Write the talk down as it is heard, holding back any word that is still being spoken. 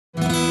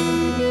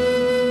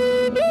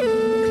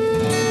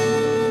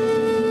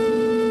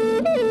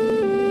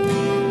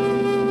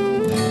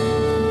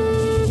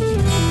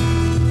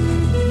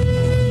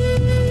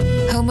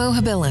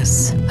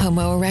habilis,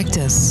 Homo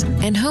erectus,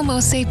 and Homo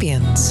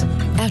sapiens.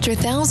 After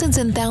thousands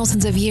and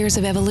thousands of years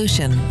of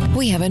evolution,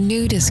 we have a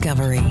new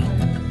discovery.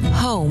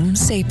 Home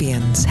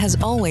Sapiens has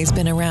always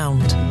been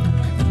around.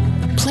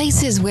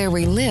 Places where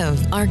we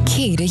live are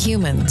key to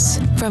humans.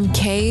 From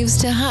caves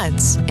to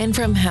huts, and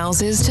from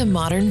houses to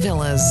modern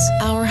villas,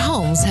 our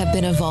homes have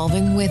been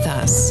evolving with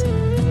us.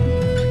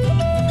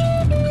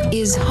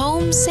 Is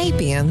Home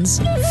Sapiens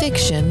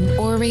fiction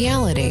or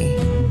reality?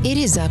 It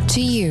is up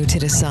to you to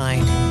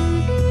decide.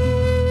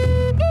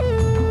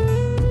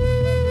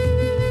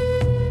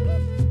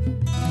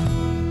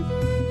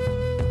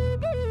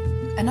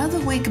 Another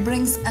week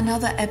brings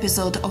another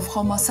episode of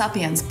Homo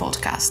Sapiens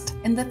podcast.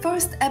 In the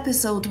first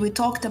episode, we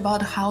talked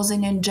about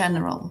housing in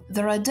general.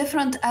 There are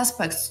different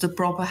aspects to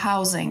proper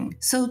housing.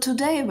 So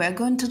today we're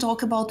going to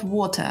talk about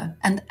water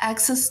and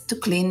access to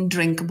clean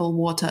drinkable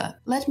water.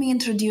 Let me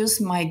introduce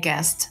my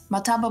guest,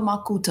 Mathabo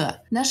Makuta,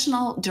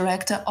 National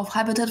Director of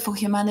Habitat for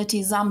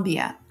Humanity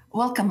Zambia.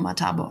 Welcome,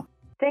 Mathabo.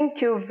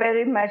 Thank you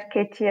very much,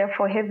 Katia,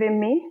 for having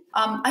me.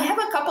 I have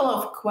a couple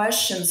of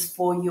questions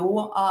for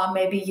you.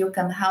 Maybe you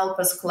can help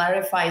us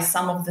clarify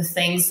some of the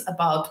things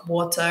about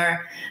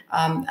water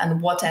and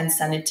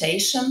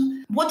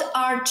sanitation. What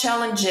are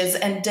challenges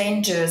and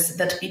dangers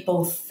that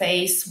people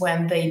face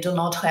when they do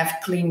not have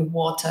clean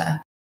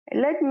water?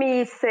 Let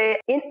me say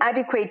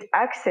inadequate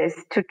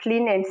access to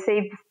clean and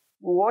safe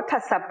water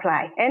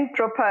supply and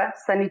proper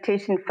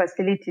sanitation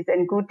facilities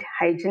and good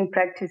hygiene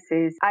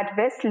practices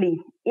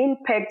adversely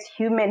impact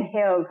human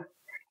health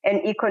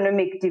and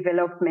economic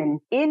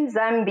development. In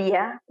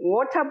Zambia,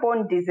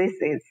 waterborne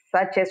diseases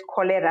such as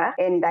cholera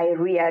and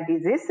diarrhea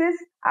diseases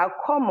are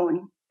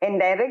common and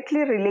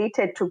directly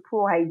related to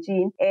poor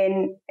hygiene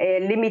and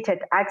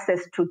limited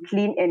access to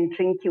clean and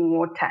drinking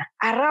water.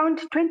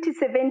 Around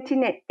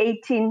 2017 and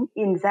 18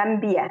 in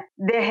Zambia,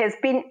 there has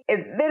been a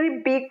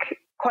very big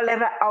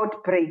cholera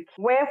outbreak,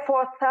 where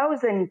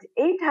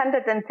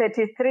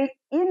 4,833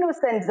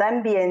 innocent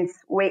Zambians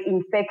were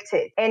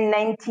infected and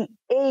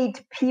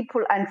 98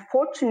 people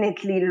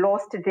unfortunately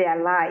lost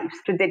their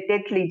lives to the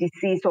deadly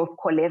disease of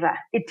cholera.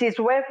 It is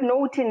worth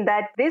noting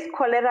that this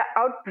cholera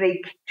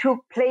outbreak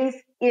took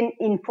place in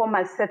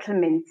informal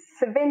settlements,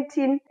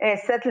 17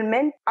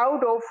 settlements,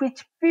 out of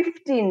which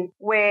 15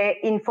 were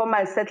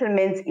informal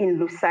settlements in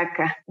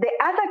Lusaka. The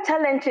other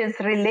challenges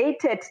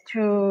related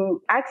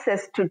to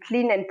access to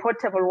clean and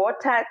potable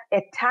water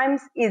at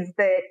times is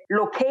the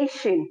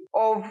location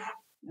of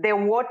the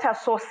water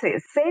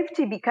sources.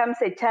 Safety becomes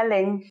a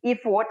challenge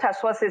if water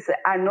sources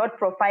are not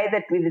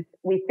provided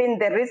within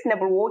the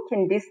reasonable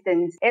walking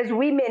distance, as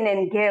women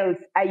and girls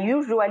are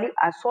usually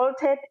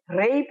assaulted,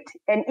 raped,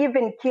 and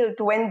even killed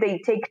when they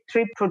take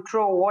trips to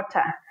draw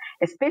water,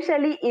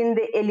 especially in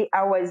the early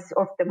hours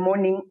of the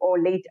morning or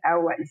late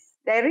hours.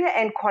 Diarrhea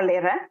and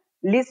cholera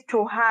leads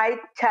to high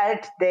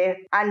child death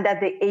under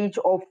the age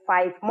of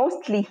 5,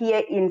 mostly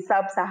here in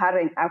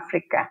sub-Saharan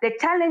Africa. The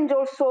challenge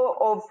also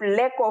of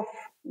lack of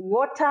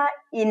water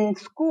in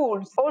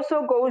schools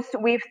also goes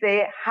with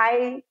the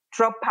high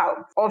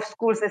dropout of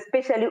schools,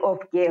 especially of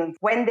girls,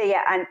 when they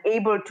are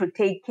unable to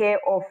take care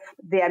of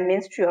their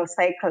menstrual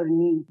cycle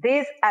needs.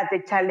 These are the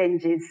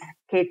challenges,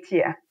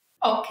 Katia.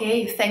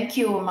 Okay, thank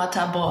you,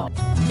 Mathabo.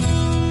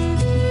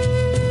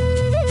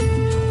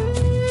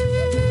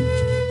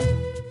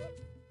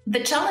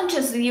 The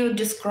challenges you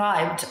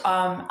described,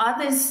 are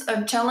these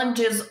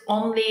challenges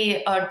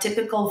only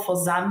typical for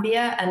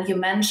Zambia? And you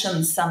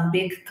mentioned some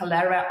big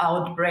cholera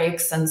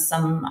outbreaks and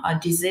some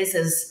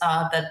diseases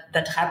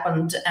that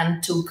happened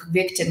and took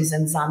victims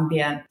in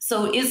Zambia.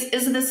 So is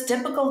this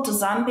typical to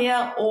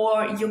Zambia,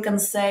 or you can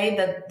say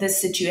that this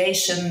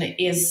situation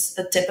is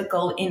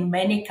typical in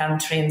many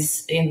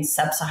countries in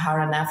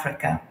sub-Saharan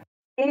Africa?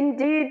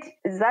 Indeed,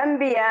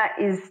 Zambia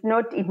is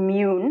not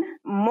immune.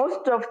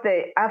 Most of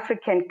the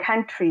African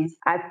countries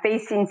are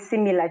facing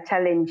similar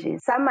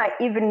challenges. Some are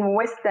even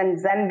worse than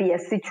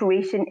Zambia's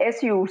situation,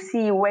 as you will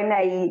see when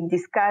I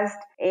discussed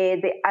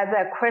the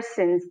other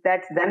questions,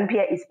 that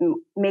Zambia is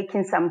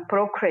making some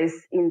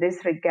progress in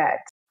this regard.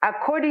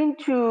 According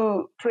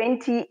to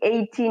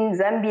 2018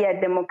 Zambia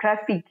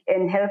Demographic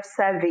and Health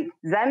Survey,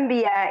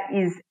 Zambia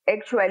is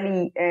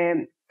actually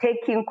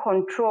taking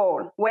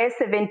control, where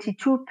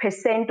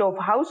 72% of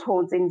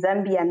households in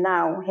Zambia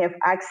now have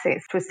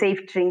access to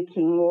safe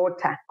drinking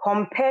water,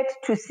 compared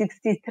to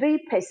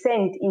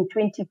 63% in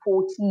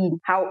 2014.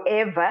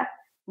 However,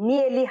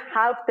 nearly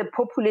half the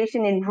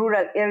population in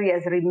rural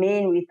areas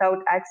remain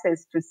without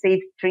access to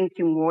safe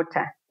drinking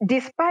water.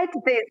 Despite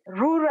this,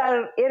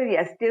 rural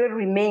areas still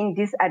remain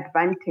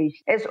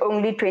disadvantaged, as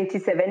only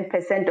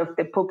 27% of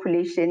the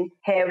population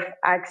have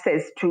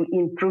access to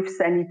improved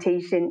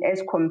sanitation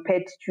as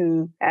compared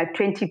to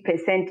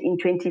 20% in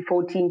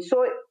 2014.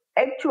 So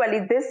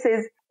actually, this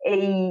is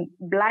a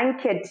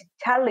blanket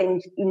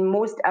challenge in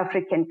most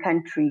African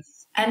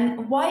countries.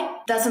 And why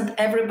doesn't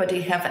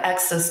everybody have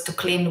access to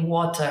clean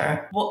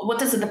water?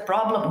 What is the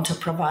problem to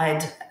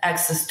provide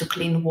access to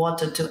clean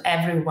water to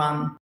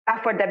everyone?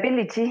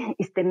 Affordability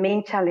is the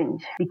main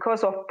challenge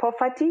because of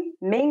poverty.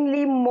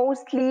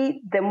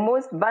 Mostly the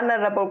most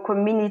vulnerable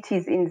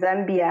communities in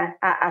Zambia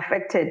are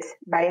affected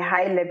by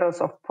high levels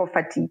of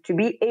poverty to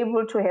be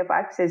able to have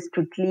access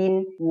to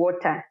clean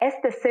water. As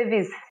the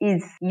service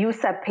is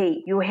user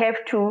pay, you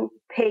have to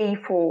pay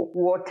for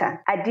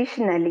water.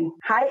 Additionally,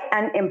 high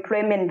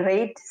unemployment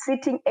rate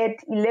sitting at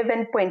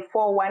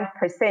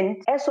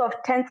 11.41% as of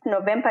 10th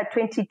November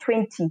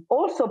 2020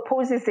 also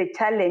poses a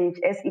challenge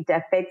as it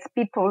affects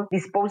people's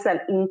disposal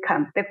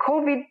income. The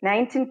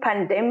COVID-19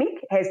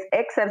 pandemic has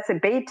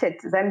exacerbated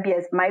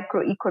Zambia's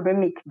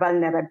microeconomic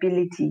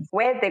vulnerabilities,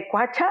 where the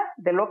kwacha,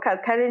 the local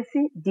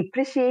currency,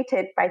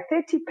 depreciated by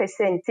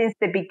 30% since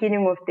the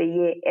beginning of the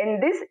year.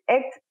 And this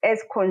acts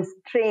as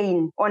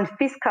constraint on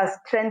fiscal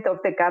strength of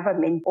the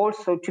government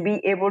also to be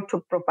able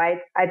to provide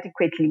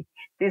adequately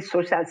these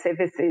social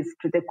services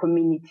to the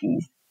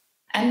communities.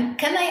 And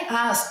can I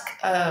ask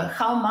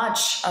how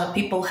much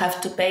people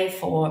have to pay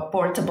for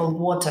portable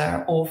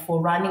water or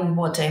for running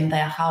water in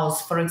their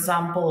house? For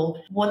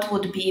example, what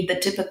would be the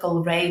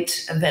typical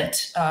rate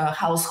that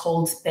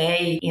households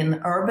pay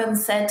in urban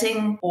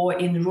setting or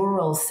in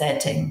rural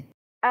setting?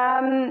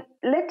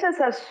 Let us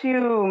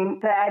assume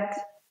that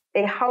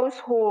a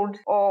household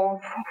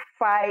of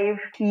 5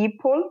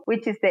 people,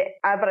 which is the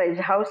average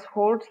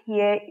household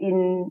here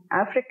in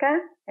Africa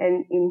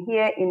and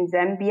here in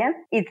Zambia,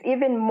 it's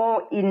even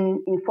more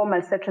in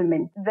informal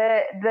settlement.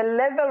 The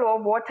level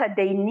of water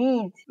they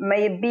need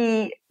may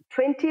be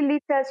 20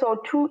 liters or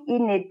 2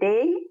 in a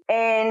day,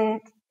 and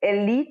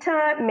a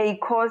liter may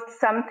cost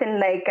something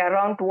like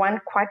around 1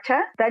 kwacha.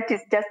 That is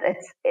just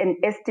an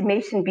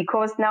estimation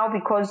because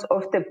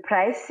of the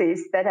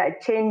prices that are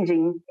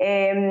changing,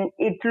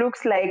 it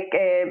looks like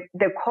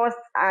the costs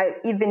are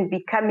even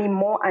becoming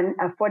more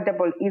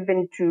unaffordable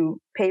even to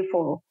pay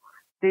for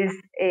these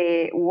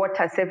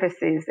water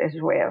services as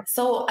well.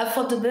 So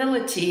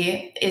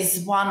affordability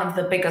is one of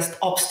the biggest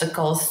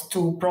obstacles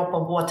to proper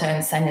water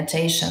and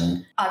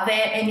sanitation. Are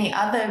there any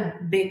other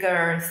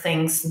bigger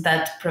things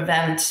that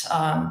prevent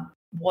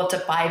water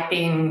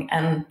piping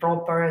and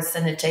proper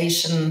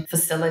sanitation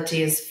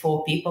facilities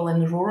for people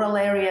in rural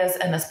areas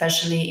and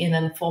especially in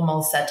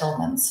informal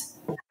settlements?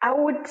 I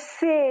would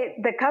say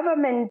the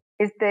government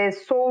is the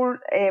sole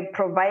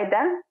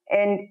provider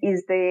and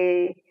is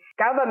the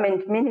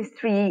government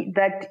ministry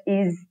that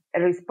is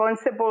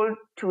responsible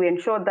to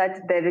ensure that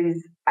there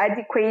is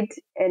adequate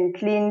and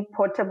clean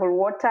potable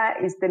water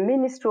is the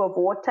Ministry of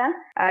Water,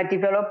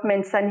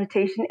 Development,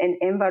 Sanitation and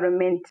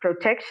Environment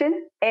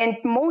Protection. And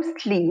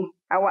mostly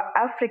our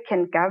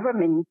African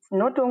governments,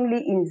 not only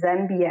in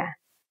Zambia,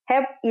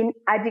 have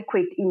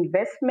inadequate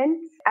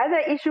investments. Other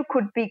issue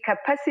could be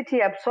capacity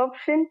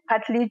absorption,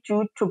 partly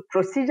due to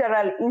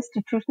procedural,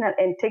 institutional,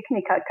 and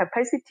technical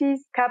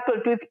capacities,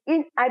 coupled with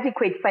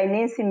inadequate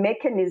financing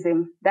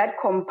mechanism that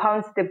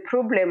compounds the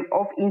problem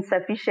of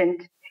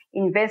insufficient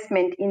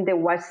investment in the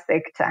water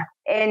sector.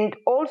 And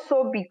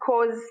also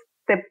because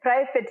the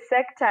private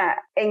sector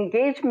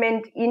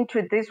engagement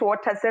into this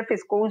water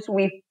service goes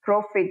with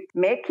profit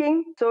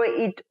making, so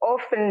it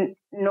often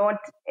not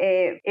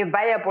a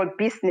viable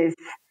business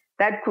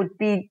that could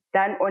be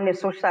done on a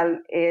social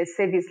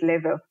service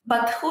level.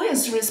 But who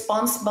is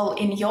responsible,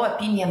 in your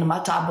opinion,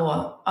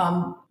 Mathabo?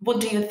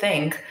 What do you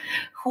think?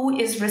 Who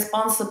is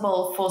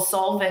responsible for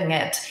solving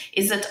it?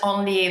 Is it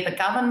only the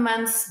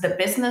governments, the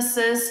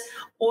businesses,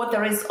 or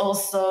there is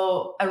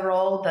also a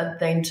role that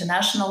the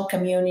international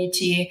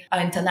community,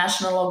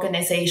 international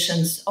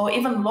organizations, or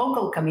even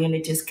local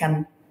communities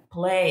can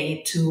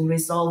play to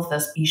resolve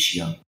this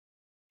issue?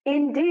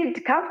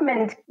 Indeed,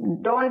 government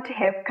don't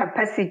have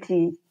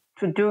capacity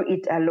to do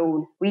it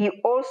alone.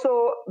 We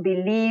also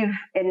believe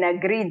and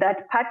agree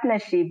that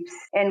partnerships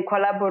and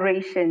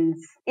collaborations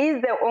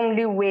is the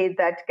only way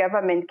that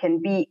government can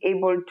be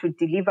able to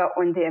deliver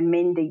on their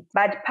mandate.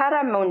 But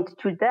paramount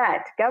to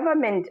that,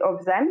 government of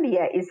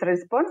Zambia is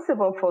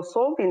responsible for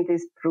solving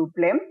this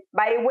problem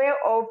by way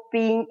of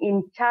being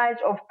in charge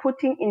of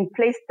putting in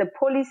place the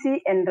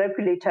policy and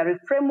regulatory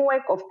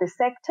framework of the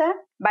sector,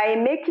 by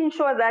making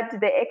sure that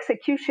the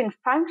execution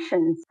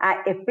functions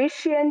are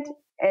efficient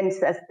and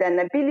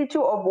sustainability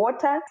of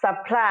water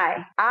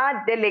supply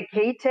are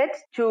delegated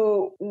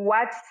to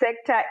what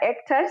sector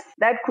actors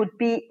that could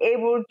be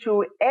able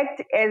to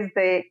act as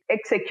the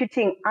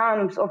executing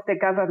arms of the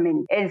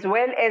government, as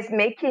well as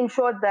making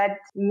sure that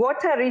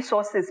water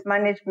resources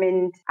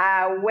management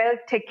are well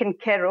taken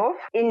care of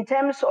in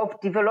terms of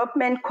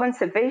development,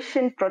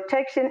 conservation,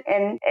 protection,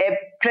 and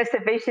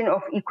preservation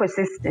of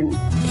ecosystems.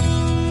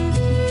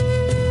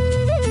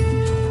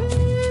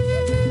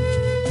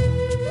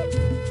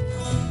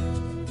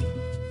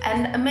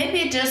 And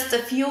maybe just a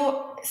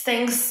few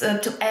things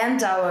to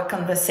end our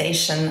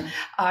conversation.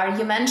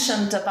 You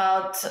mentioned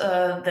about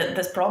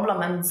this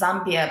problem in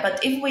Zambia,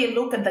 but if we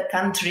look at the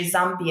country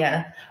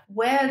Zambia,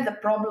 where the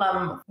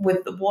problem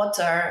with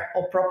water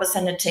or proper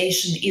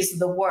sanitation is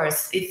the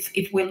worst,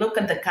 if we look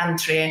at the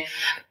country,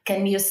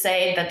 can you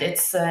say that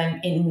it's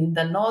in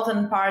the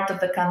northern part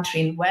of the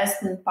country, in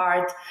western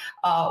part?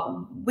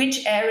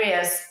 Which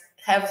areas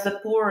have the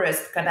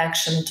poorest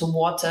connection to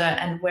water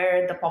and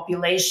where the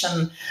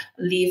population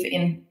live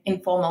in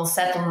informal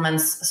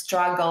settlements,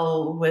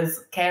 struggle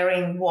with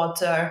carrying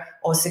water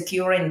or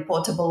securing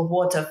potable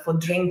water for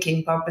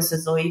drinking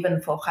purposes or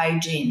even for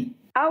hygiene?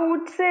 I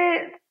would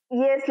say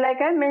yes, like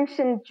I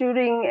mentioned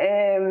during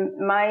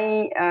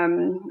my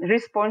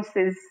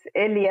responses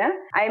earlier,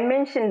 I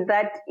mentioned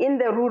that in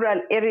the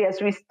rural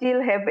areas, we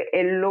still have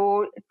a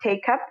low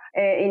take-up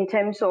in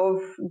terms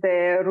of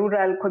the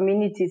rural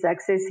communities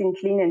accessing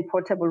clean and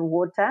potable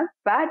water.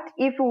 But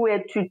if we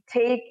were to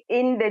take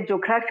in the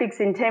geographics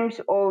in terms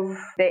of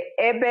the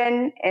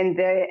urban and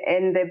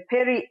the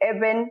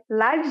peri-urban,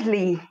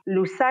 largely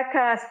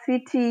Lusaka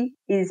city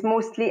is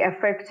mostly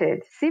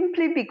affected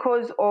simply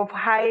because of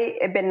high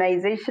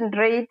urbanization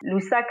rate.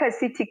 Lusaka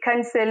City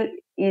Council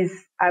is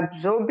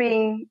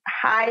absorbing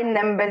high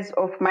numbers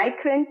of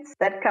migrants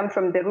that come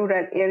from the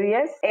rural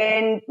areas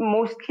and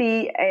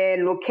mostly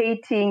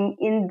locating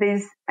in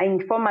these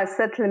informal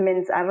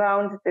settlements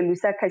around the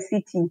Lusaka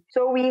city.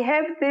 So we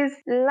have these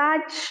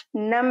large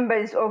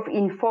numbers of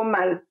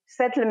informal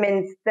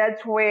settlements.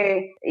 That's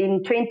where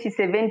in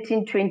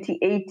 2017,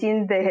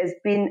 2018, there has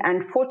been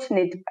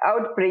unfortunate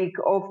outbreak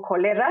of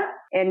cholera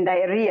and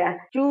diarrhea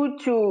due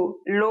to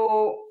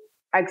low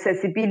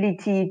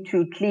accessibility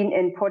to clean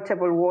and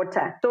potable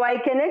water. So I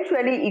can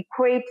actually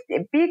equate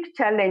a big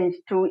challenge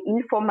to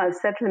informal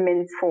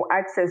settlements for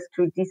access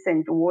to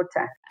decent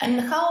water.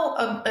 And how,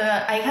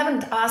 I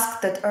haven't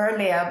asked it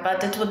earlier,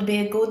 but it would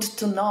be good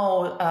to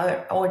know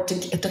or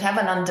to have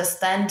an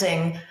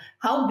understanding,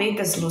 how big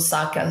is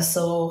Lusaka?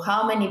 So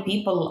how many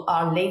people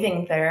are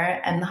living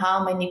there and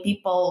how many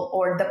people,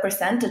 or the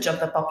percentage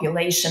of the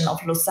population of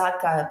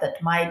Lusaka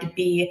that might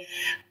be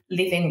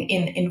living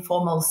in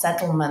informal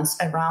settlements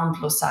around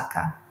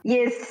Lusaka?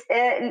 Yes,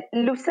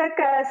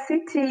 Lusaka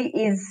city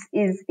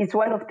is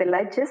one of the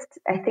largest.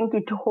 I think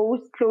it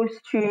hosts close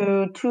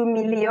to 2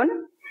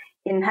 million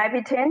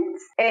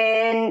inhabitants,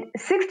 and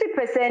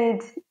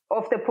 60%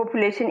 of the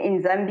population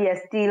in Zambia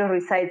still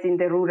resides in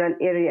the rural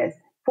areas.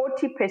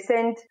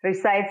 40%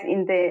 resides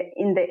in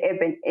the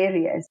urban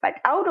areas. But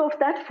out of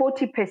that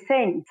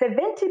 40%,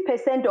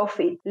 70% of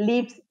it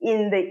lives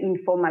in the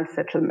informal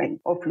settlement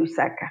of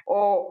Lusaka,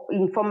 or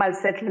informal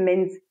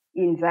settlements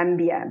in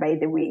Zambia, by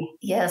the way.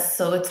 Yes,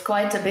 so it's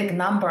quite a big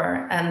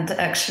number, and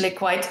actually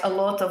quite a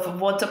lot of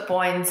water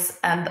points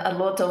and a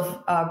lot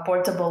of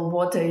portable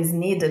water is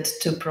needed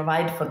to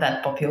provide for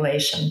that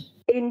population.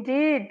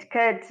 Indeed,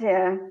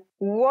 Katia.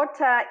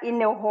 Water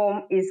in a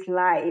home is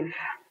life.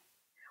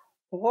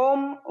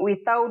 Home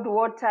without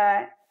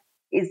water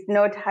is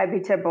not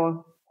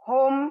habitable.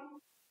 Home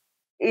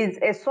is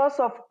a source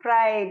of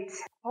pride.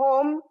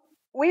 Home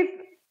with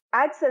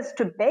access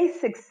to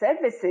basic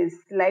services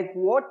like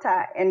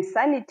water and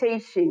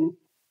sanitation,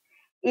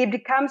 it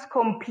becomes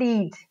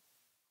complete.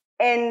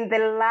 And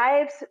the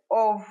lives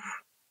of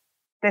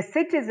the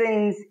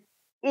citizens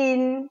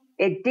in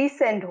a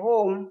decent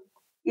home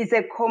is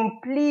a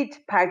complete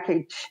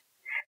package.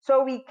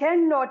 So we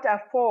cannot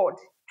afford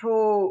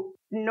to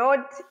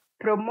not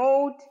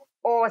promote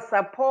or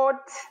support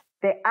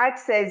the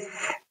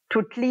access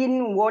to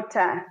clean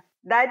water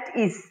that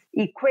is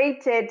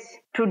equated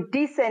to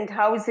decent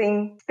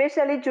housing,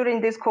 especially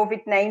during this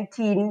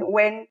COVID-19,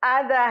 when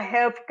other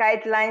health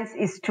guidelines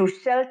is to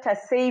shelter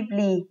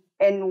safely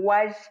and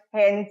wash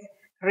hands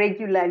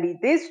regularly.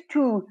 This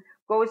too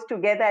goes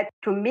together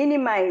to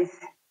minimize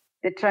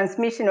the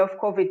transmission of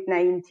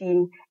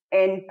COVID-19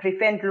 and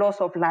prevent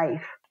loss of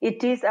life.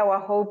 It is our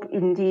hope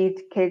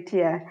indeed,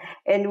 Katia,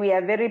 and we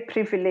are very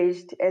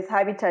privileged as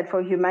Habitat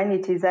for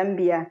Humanity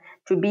Zambia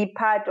to be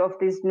part of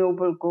this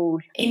noble goal.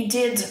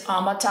 Indeed,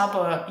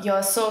 Mathabo,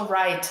 you're so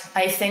right.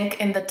 I think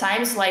in the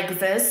times like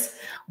this,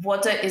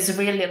 water is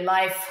really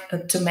life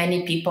to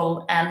many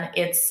people, and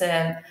it's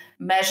a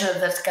measure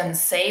that can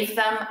save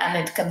them, and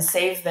it can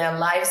save their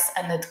lives,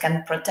 and it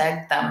can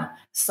protect them.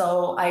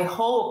 So I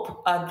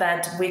hope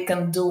that we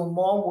can do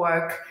more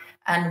work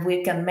and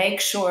we can make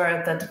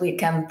sure that we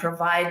can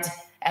provide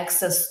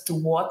access to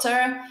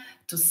water,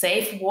 to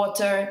safe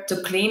water,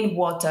 to clean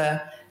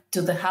water,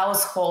 to the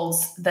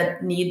households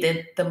that need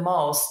it the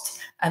most.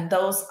 And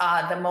those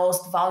are the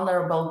most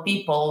vulnerable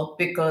people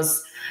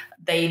because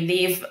they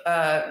live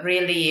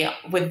really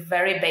with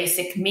very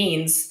basic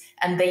means,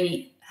 and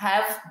they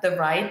have the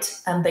right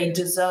and they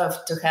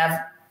deserve to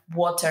have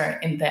water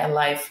in their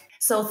life.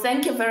 So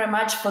thank you very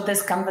much for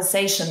this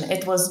conversation.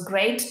 It was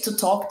great to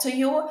talk to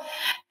you.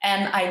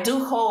 And I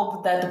do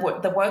hope that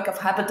the work of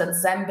Habitat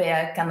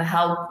Zambia can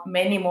help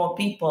many more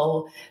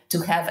people to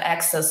have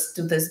access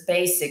to this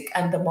basic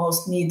and the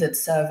most needed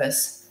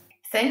service.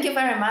 Thank you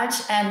very much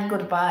and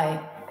goodbye.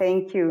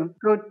 Thank you.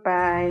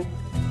 Goodbye.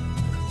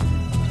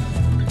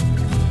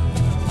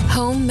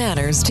 Home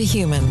matters to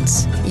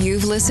humans.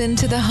 You've listened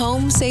to the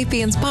Home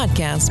Sapiens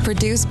podcast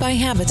produced by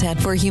Habitat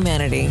for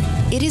Humanity.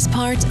 It is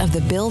part of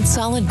the Build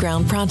Solid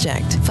Ground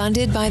project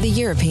funded by the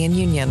European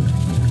Union.